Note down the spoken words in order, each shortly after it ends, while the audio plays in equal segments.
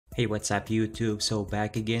Hey, what's up YouTube? So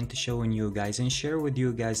back again to showing you guys and share with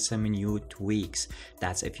you guys some new tweaks.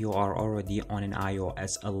 That's if you are already on an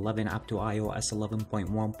iOS 11 up to iOS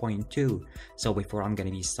 11.1.2. So before I'm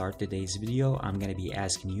gonna start today's video, I'm gonna be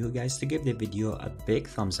asking you guys to give the video a big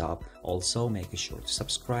thumbs up. Also make sure to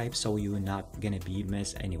subscribe so you're not gonna be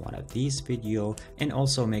miss any one of these video, and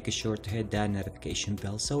also make sure to hit that notification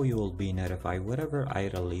bell so you will be notified whenever I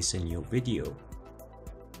release a new video.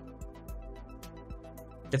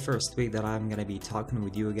 The first tweak that I'm gonna be talking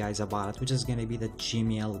with you guys about, which is gonna be the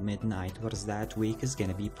Gmail Midnight. What is that tweak is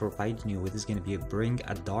gonna be providing you with, is gonna be bring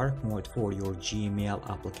a dark mode for your Gmail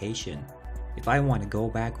application. If I want to go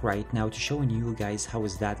back right now to showing you guys how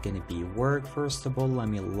is that gonna be work, first of all let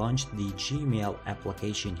me launch the Gmail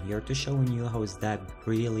application here to showing you how is that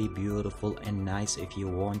really beautiful and nice if you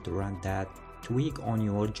want to run that tweak on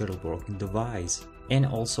your jailbroken device. And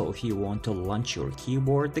also if you want to launch your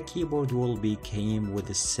keyboard, the keyboard will be came with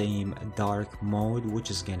the same dark mode, which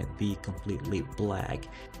is gonna be completely black.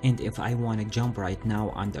 And if I want to jump right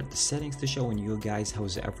now under the settings to showing you guys how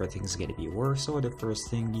everything's gonna be work, so the first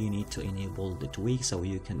thing you need to enable the tweak so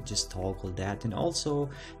you can just toggle that, and also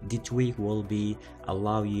the tweak will be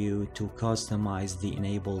allow you to customize the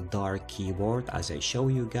enable dark keyboard as I show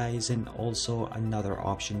you guys, and also another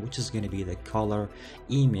option which is gonna be the color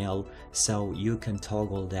email, so you can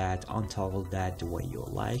toggle that, untoggle that the way you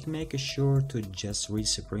like. Make sure to just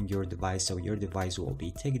respring your device so your device will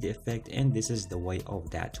be take the effect, and this is the way of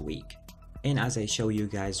that tweak. And as I show you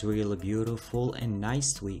guys, really beautiful and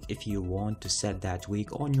nice tweak. If you want to set that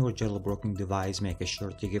tweak on your jailbroken device, make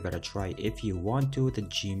sure to give it a try if you want to, the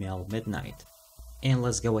Gmail Midnight. And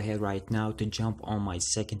let's go ahead right now to jump on my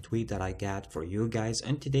second tweak that I got for you guys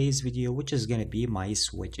in today's video, which is gonna be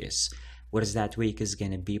MySwitches. What is that tweak is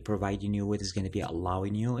going to be providing you with, is going to be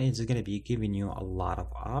allowing you, it's going to be giving you a lot of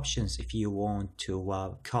options if you want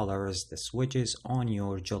to colors the switches on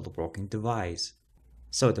your jailbroken device.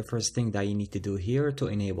 So the first thing that you need to do here to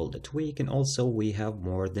enable the tweak, and also we have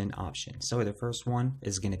more than options. So the first one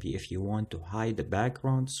is going to be if you want to hide the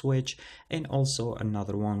background switch, and also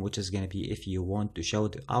another one which is going to be if you want to show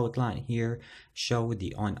the outline here, show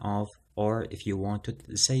the on off, or if you want to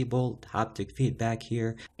disable haptic feedback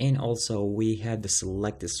here. And also we have the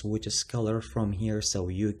select the switches color from here, so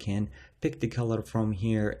you can pick the color from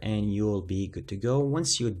here and you will be good to go.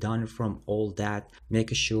 Once you're done from all that,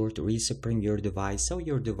 make sure to respring your device so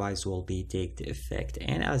your device will be take the effect.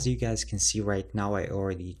 And as you guys can see right now, I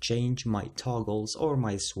already changed my toggles or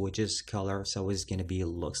my switches color, so it's gonna be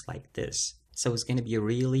looks like this. So it's going to be a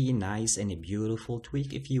really nice and a beautiful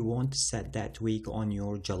tweak. If you want to set that tweak on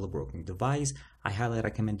your jailbroken device, I highly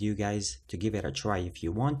recommend you guys to give it a try if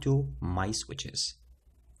you want to, MySwitches.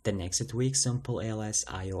 The next tweak,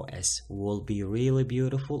 SimpleLSIOS, will be really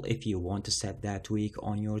beautiful if you want to set that tweak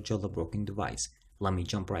on your jailbroken device. Let me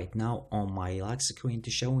jump right now on my lock screen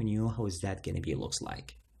to showing you how is that going to be looks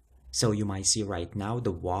like. So you might see right now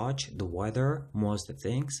the watch, the weather, most of the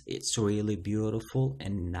things. It's really beautiful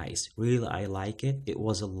and nice. Really, I like it. It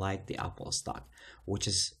wasn't like the Apple stock, which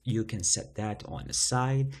is you can set that on the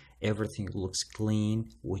side. Everything looks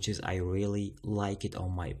clean, which is I really like it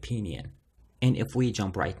on my opinion. And if we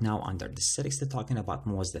jump right now under the settings to talking about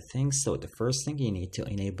most of the things, so the first thing you need to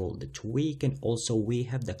enable the tweak, and also we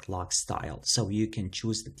have the clock style, so you can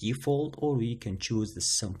choose the default or you can choose the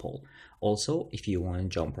simple. Also, if you want to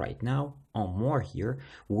jump right now on more here,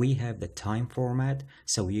 we have the time format,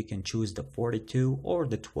 so you can choose the 42 or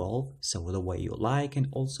the 12, so the way you like. And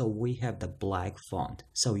also we have the black font,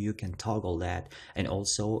 so you can toggle that. And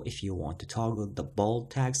also if you want to toggle the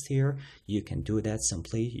bold text here, you can do that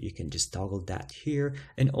simply. You can just toggle that here.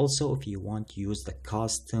 And also if you want to use the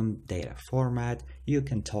custom data format, you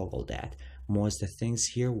can toggle that. Most of the things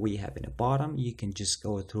here we have in the bottom, you can just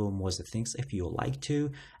go through most of the things if you like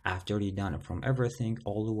to. After you're done from everything,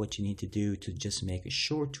 all what you need to do to just make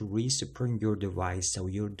sure to respring your device so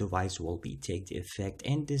your device will be take the effect,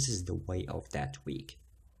 and this is the way of that tweak.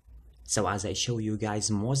 So as I show you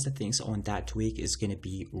guys, most of the things on that tweak is going to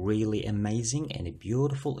be really amazing and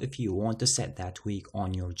beautiful if you want to set that tweak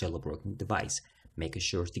on your jailbroken device. Make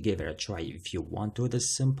sure to give it a try if you want to, the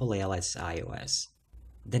SimpleLSIOS.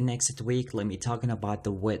 The next tweak, let me talking about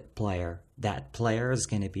the WidPlayer. That player is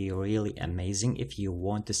going to be really amazing if you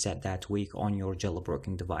want to set that tweak on your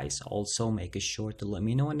jailbroken device. Also make sure to let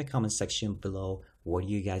me know in the comment section below what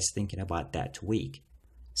you guys thinking about that tweak.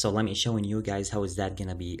 So let me showing you guys how is that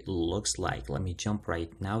gonna be looks like. Let me jump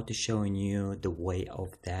right now to showing you the way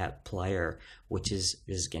of that player, which is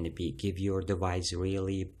gonna be give your device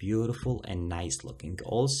really beautiful and nice looking.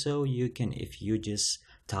 Also you can, if you just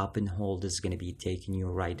tap and hold is going to be taking you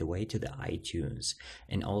right away to the iTunes.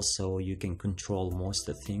 And also you can control most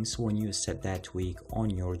of the things when you set that tweak on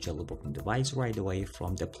your jailbroken device right away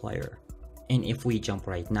from the player. And if we jump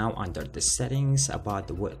right now under the settings about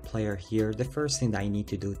the WidPlayer here, the first thing that I need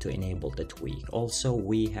to do to enable the tweak. Also,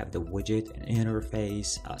 we have the widget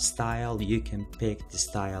interface style. You can pick the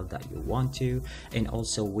style that you want to. And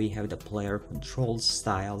also we have the player control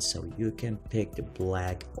style, so you can pick the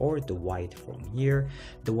black or the white from here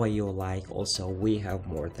the way you like. Also, we have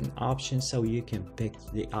more than options, so you can pick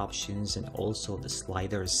the options and also the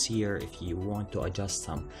sliders here if you want to adjust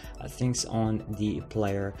some things on the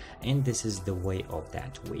player. And this is the way of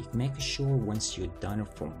that tweak. Make sure once you're done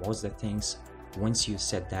for most of the things, once you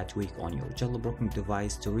set that tweak on your jailbroken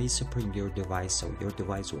device, to resupport your device so your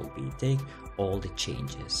device will be take all the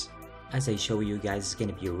changes. As I show you guys, it's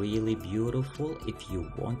gonna be really beautiful if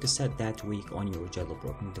you want to set that tweak on your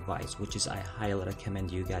jailbroken device, which is I highly recommend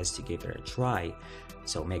you guys to give it a try.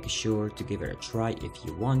 So make sure to give it a try if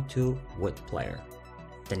you want to WidPlayer.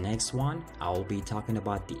 The next one, I'll be talking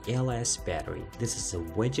about the LSBattery. This is a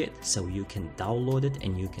widget, so you can download it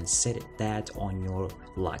and you can set that on your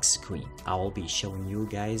lock screen. I will be showing you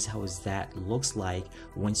guys how that looks like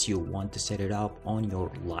once you want to set it up on your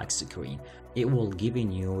lock screen. It will giving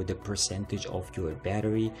you the percentage of your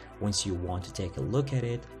battery once you want to take a look at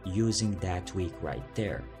it using that tweak right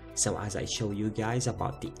there. So as I show you guys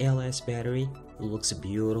about the LSBattery, it looks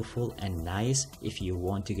beautiful and nice. If you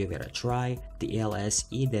want to give it a try, the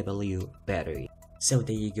LSBattery. So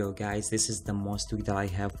there you go guys, this is the most tweak that I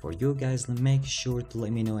have for you guys. Make sure to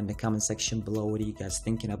let me know in the comment section below what you guys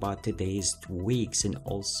thinking about today's tweaks, and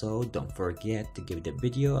also don't forget to give the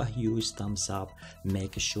video a huge thumbs up,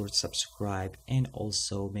 make sure to subscribe, and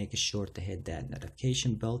also make sure to hit that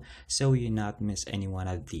notification bell so you not miss any one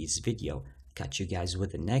of these videos. Catch you guys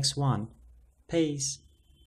with the next one. Peace.